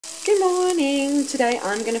Good morning. Today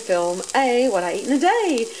I'm going to film what I eat in a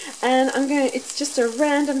day, and it's just a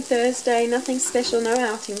random Thursday, nothing special, no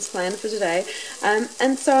outings planned for today,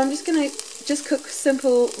 and so I'm just going to cook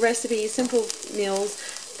simple recipes, simple meals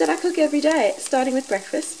that I cook every day, starting with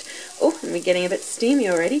breakfast. Oh, and we're getting a bit steamy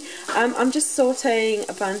already. I'm just sauteing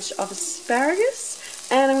a bunch of asparagus,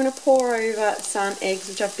 and I'm going to pour over some eggs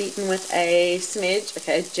which I've beaten with a smidge,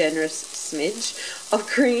 okay, generous smidge of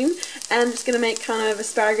cream, and I'm just going to make kind of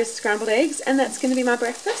asparagus scrambled eggs, and that's going to be my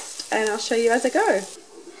breakfast, and I'll show you as I go.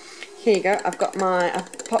 Here you go, I've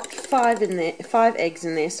popped 5 eggs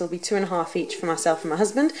in there, so it'll be 2.5 each for myself and my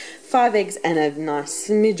husband, 5 eggs and a nice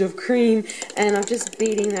smidge of cream, and I'm just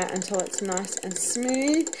beating that until it's nice and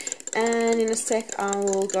smooth. And in a sec I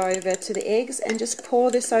will go over to the eggs and just pour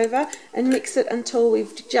this over and mix it until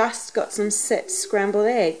we've just got some set scrambled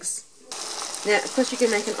eggs. Now, of course you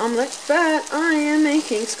can make an omelette, but I am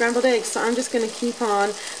making scrambled eggs, so I'm just going to keep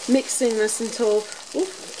on mixing this until,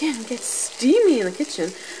 again, it gets steamy in the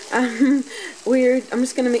kitchen. I'm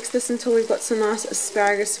just going to mix this until we've got some nice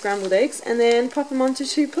asparagus scrambled eggs, and then pop them onto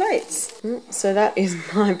 2 plates. So that is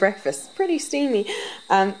my breakfast. Pretty steamy.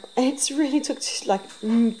 It's really took like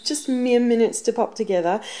just mere minutes to pop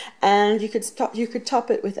together, and you could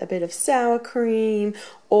top it with a bit of sour cream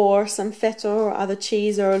or some feta or other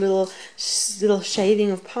cheese, or a little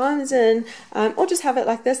shaving of parmesan, or just have it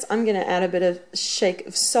like this. I'm going to add a bit of shake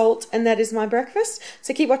of salt, and that is my breakfast.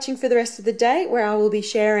 So keep watching for the rest of the day, where I will be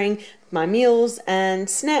sharing my meals and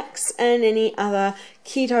snacks and any other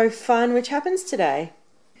keto fun which happens today.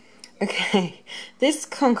 Okay, this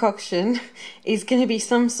concoction is going to be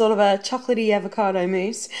some sort of a chocolatey avocado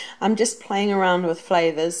mousse. I'm just playing around with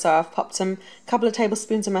flavors, so I've popped a couple of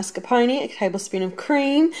tablespoons of mascarpone, a tablespoon of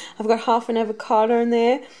cream. I've got half an avocado in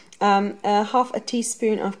there, half a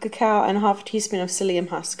teaspoon of cacao, and half a teaspoon of psyllium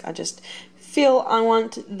husk. I just feel I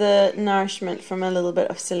want the nourishment from a little bit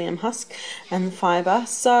of psyllium husk and the fiber,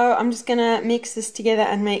 so I'm just gonna mix this together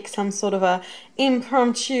and make some sort of a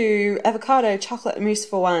impromptu avocado chocolate mousse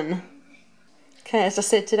for one. Okay, as I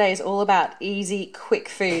said, today is all about easy, quick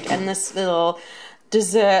food, and this little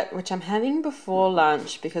dessert which I'm having before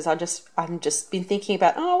lunch, because I've just been thinking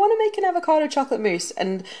about, I want to make an avocado chocolate mousse,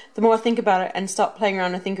 and the more I think about it and stop playing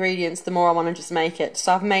around with ingredients, the more I want to just make it.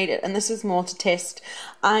 So I've made it, and this is more to test.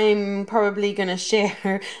 I'm probably going to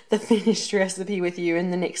share the finished recipe with you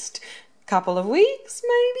in the next couple of weeks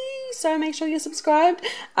maybe, so make sure you're subscribed.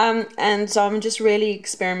 And so I'm just really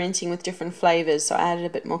experimenting with different flavors. So I added a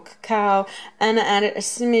bit more cacao, and I added a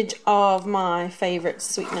smidge of my favorite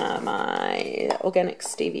sweetener, my organic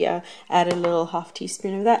stevia. Added a little half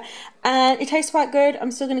teaspoon of that, and it tastes quite good.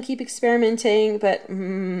 I'm still going to keep experimenting, but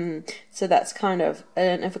so that's kind of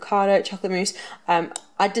an avocado chocolate mousse.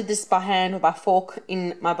 I did this by hand or by fork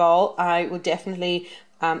in my bowl. I will definitely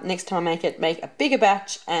next time I make a bigger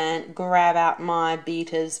batch and grab out my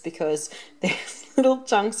beaters, because there's little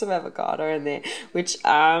chunks of avocado in there, which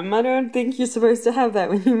I don't think you're supposed to have that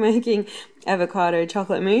when you're making avocado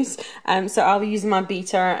chocolate mousse. So I'll be using my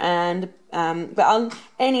beater, and but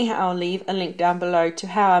I'll leave a link down below to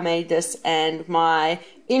how I made this and my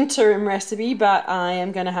interim recipe. But I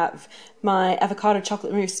am going to have my avocado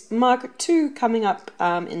chocolate mousse Mark II coming up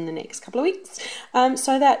in the next couple of weeks.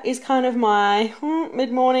 So that is kind of my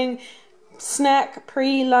mid-morning snack,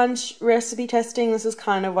 pre-lunch recipe testing. This is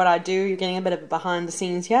kind of what I do. You're getting a bit of a behind the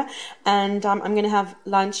scenes here, and I'm going to have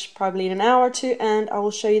lunch probably in an hour or 2, and I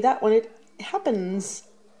will show you that when it happens.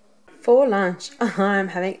 For lunch, I'm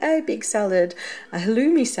having a big salad, a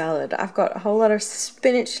halloumi salad. I've got a whole lot of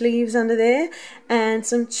spinach leaves under there, and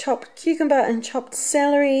some chopped cucumber and chopped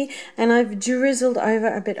celery, and I've drizzled over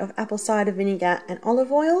a bit of apple cider vinegar and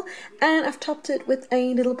olive oil, and I've topped it with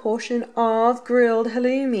a little portion of grilled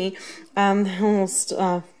halloumi, almost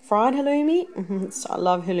fried halloumi. I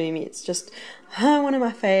love halloumi. It's just one of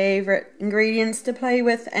my favorite ingredients to play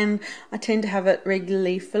with, and I tend to have it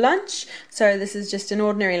regularly for lunch. So this is just an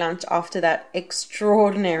ordinary lunch after that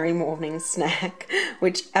extraordinary morning snack,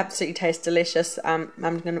 which absolutely tastes delicious. I'm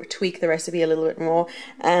going to tweak the recipe a little bit more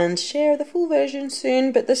and share the full version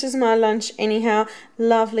soon, but this is my lunch anyhow.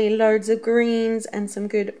 Lovely, loads of greens and some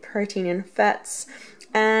good protein and fats.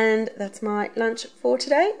 And that's my lunch for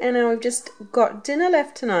today, and now we've just got dinner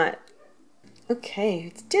left tonight. Okay,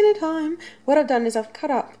 it's dinner time. What I've done is I've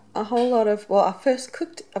cut up a whole lot of, well,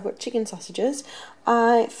 I've got chicken sausages.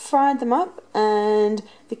 I fried them up and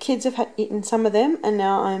the kids have eaten some of them, and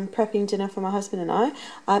now I'm prepping dinner for my husband and I.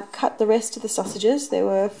 I've cut the rest of the sausages. There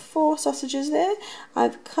were 4 sausages there.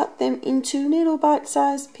 I've cut them into little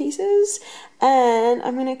bite-sized pieces and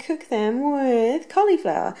I'm going to cook them with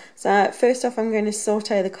cauliflower. So first off, I'm going to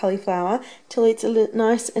saute the cauliflower till it's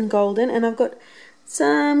nice and golden, and I've got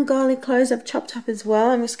some garlic cloves I've chopped up as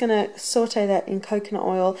well. I'm just going to saute that in coconut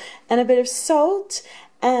oil and a bit of salt.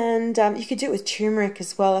 And you could do it with turmeric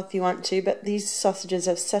as well if you want to, but these sausages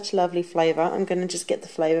have such lovely flavour. I'm going to just get the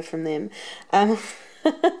flavour from them.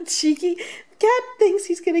 Cheeky cat thinks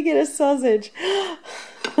he's going to get a sausage.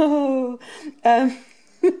 Oh.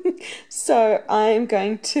 So I'm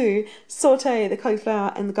going to saute the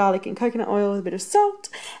cauliflower and the garlic in coconut oil with a bit of salt,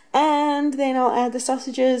 and then I'll add the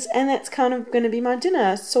sausages, and that's kind of going to be my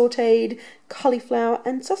dinner: sauteed cauliflower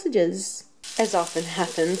and sausages. As often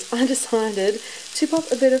happens, I decided to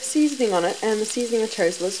pop a bit of seasoning on it, and the seasoning I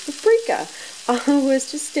chose was paprika. I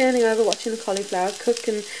was just standing over watching the cauliflower cook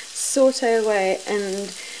and saute away,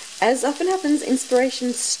 and as often happens,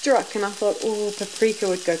 inspiration struck, and I thought, oh, paprika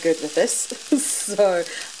would go good with this. So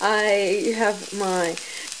I have my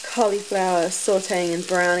cauliflower sauteing and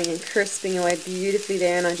browning and crisping away beautifully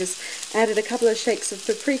there, and I just added a couple of shakes of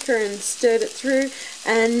paprika and stirred it through,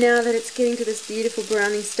 and now that it's getting to this beautiful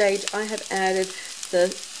browning stage, I have added the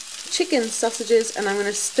chicken sausages, and I'm going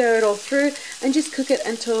to stir it all through and just cook it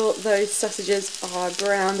until those sausages are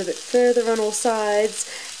browned a bit further on all sides,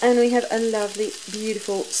 and we have a lovely,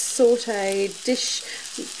 beautiful sauteed dish,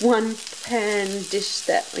 one pan dish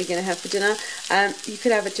that we're going to have for dinner. You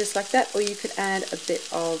could have it just like that, or you could add a bit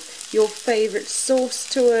of your favourite sauce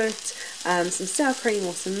to it, some sour cream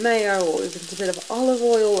or some mayo, or even a bit of olive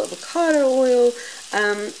oil, avocado oil.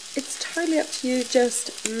 It's totally up to you.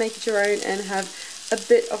 Just make it your own and have a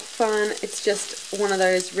bit of fun. It's just one of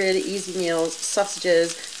those really easy meals: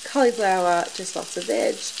 sausages, cauliflower, just lots of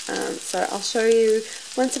veg. So I'll show you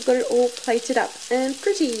once I've got it all plated up and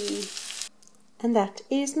pretty. And that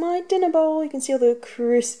is my dinner bowl. You can see all the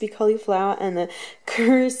crispy cauliflower and the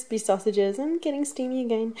crispy sausages. I'm getting steamy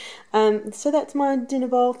again. So that's my dinner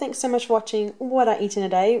bowl. Thanks so much for watching What I Eat in a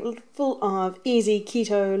Day, full of easy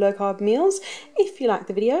keto low carb meals. If you like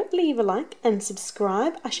the video, leave a like and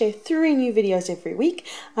subscribe. I share 3 new videos every week.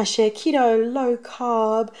 I share keto low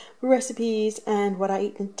carb recipes and what I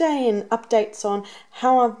eat in a day, and updates on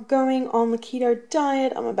how I'm going on the keto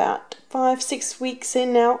diet. I'm about 5-6 weeks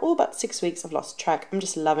in now, all but 6 weeks. I've lost track. I'm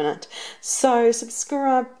just loving it. So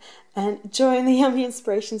subscribe and join the Yummy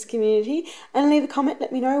Inspirations community, and leave a comment.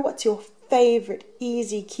 Let me know what's your favourite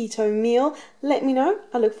easy keto meal. Let me know.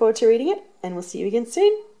 I look forward to reading it, and we'll see you again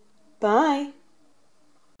soon. Bye.